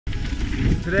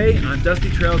Today on Dusty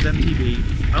Trails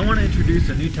MTV, I want to introduce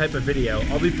a new type of video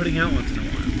I'll be putting out once in a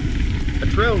while. A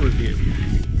trail review.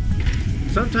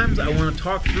 Sometimes I want to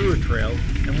talk through a trail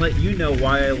and let you know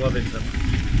why I love it so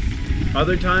much.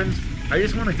 Other times, I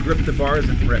just want to grip the bars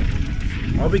and rip.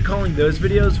 I'll be calling those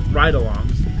videos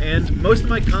ride-alongs, and most of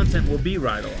my content will be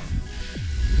ride-along.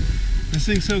 This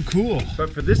thing's so cool.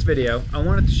 But for this video, I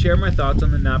wanted to share my thoughts on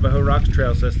the Navajo Rocks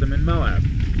trail system in Moab,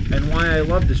 and why I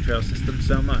love this trail system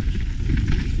so much.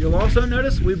 You'll also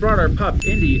notice we brought our pup,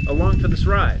 Indy, along for this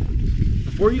ride.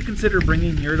 Before you consider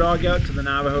bringing your dog out to the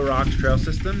Navajo Rocks trail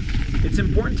system, it's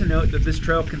important to note that this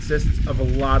trail consists of a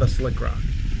lot of slick rock,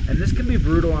 and this can be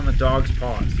brutal on the dog's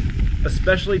paws,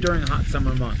 especially during hot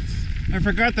summer months. I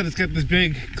forgot that it's got this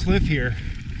big cliff here.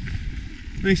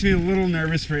 Makes me a little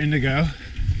nervous for Indigo.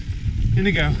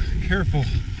 Indigo, careful.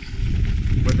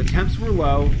 But the temps were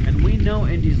low, and we know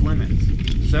Indy's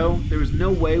limits, so there was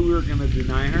no way we were going to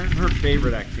deny her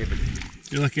favorite activity.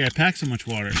 You're lucky I packed so much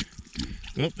water.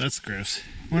 Oh, that's gross.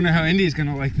 Wonder how Indy's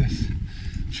gonna like this.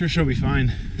 I'm sure she'll be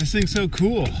fine. This thing's so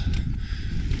cool.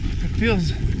 It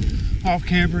feels off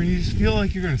camber and you just feel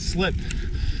like you're gonna slip,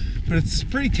 but it's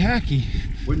pretty tacky.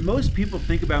 When most people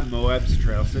think about Moab's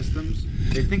trail systems,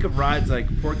 they think of rides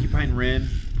like Porcupine Rim,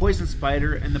 Poison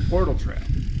Spider, and the Portal Trail.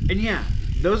 And yeah,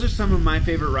 those are some of my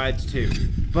favorite rides too,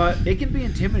 but it can be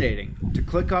intimidating to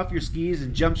click off your skis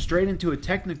and jump straight into a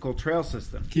technical trail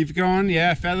system. Keep going,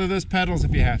 yeah, feather those pedals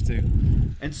if you have to.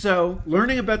 And so,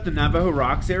 learning about the Navajo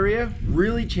Rocks area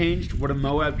really changed what a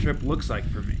Moab trip looks like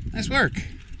for me. Nice work.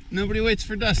 Nobody waits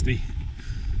for Dusty.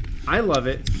 I love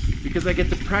it because I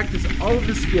get to practice all of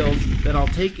the skills that I'll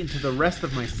take into the rest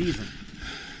of my season.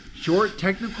 Short,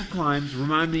 technical climbs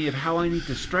remind me of how I need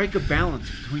to strike a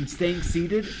balance between staying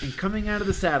seated and coming out of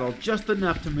the saddle just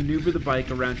enough to maneuver the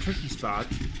bike around tricky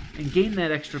spots and gain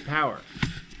that extra power.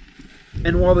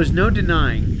 And while there's no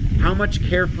denying how much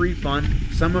carefree fun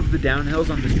some of the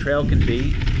downhills on this trail can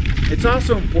be, it's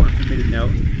also important for me to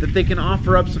note that they can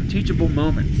offer up some teachable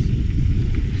moments.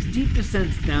 Steep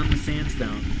descents down the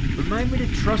sandstone remind me to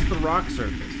trust the rock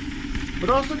surface, but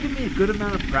also give me a good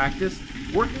amount of practice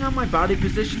working on my body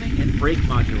positioning and brake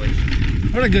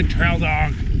modulation. What a good trail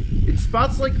dog. It's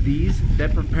spots like these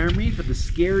that prepare me for the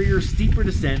scarier, steeper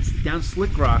descents down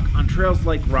slick rock on trails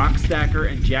like Rock Stacker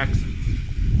and Jackson's.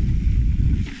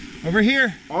 Over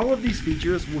here. All of these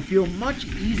features will feel much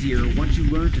easier once you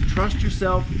learn to trust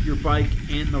yourself, your bike,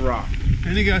 and the rock.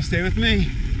 Indigo, stay with me.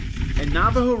 And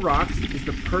Navajo Rocks is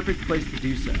the perfect place to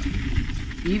do so.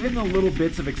 Even the little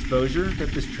bits of exposure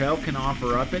that this trail can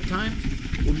offer up at times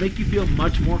will make you feel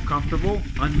much more comfortable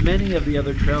on many of the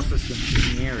other trail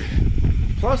systems in the area.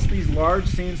 Plus, these large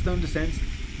sandstone descents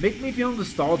make me feel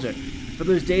nostalgic for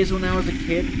those days when I was a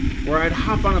kid where I'd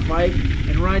hop on a bike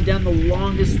and ride down the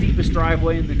longest, steepest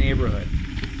driveway in the neighborhood.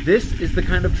 This is the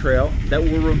kind of trail that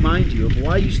will remind you of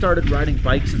why you started riding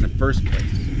bikes in the first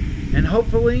place. And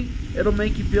hopefully, it'll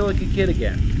make you feel like a kid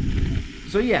again.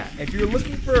 So yeah, if you're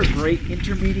looking for a great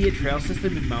intermediate trail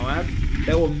system in Moab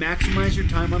that will maximize your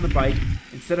time on the bike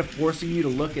instead of forcing you to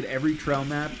look at every trail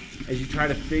map as you try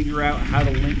to figure out how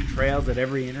to link trails at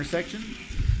every intersection,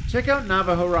 check out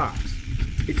Navajo Rocks.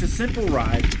 It's a simple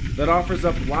ride that offers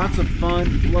up lots of fun,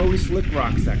 flowy slick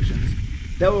rock sections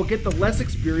that will get the less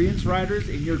experienced riders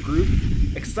in your group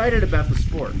excited about the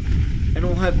sport, and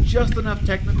will have just enough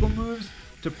technical moves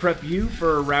to prep you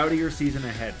for a rowdier season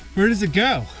ahead. Where does it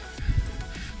go?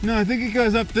 No, I think it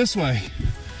goes up this way.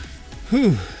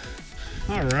 Whew.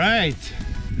 All right.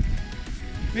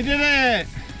 We did it.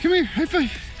 Come here, high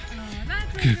five.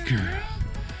 Good girl.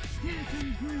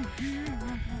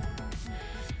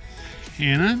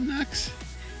 Hannah, next.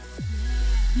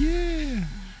 Yeah.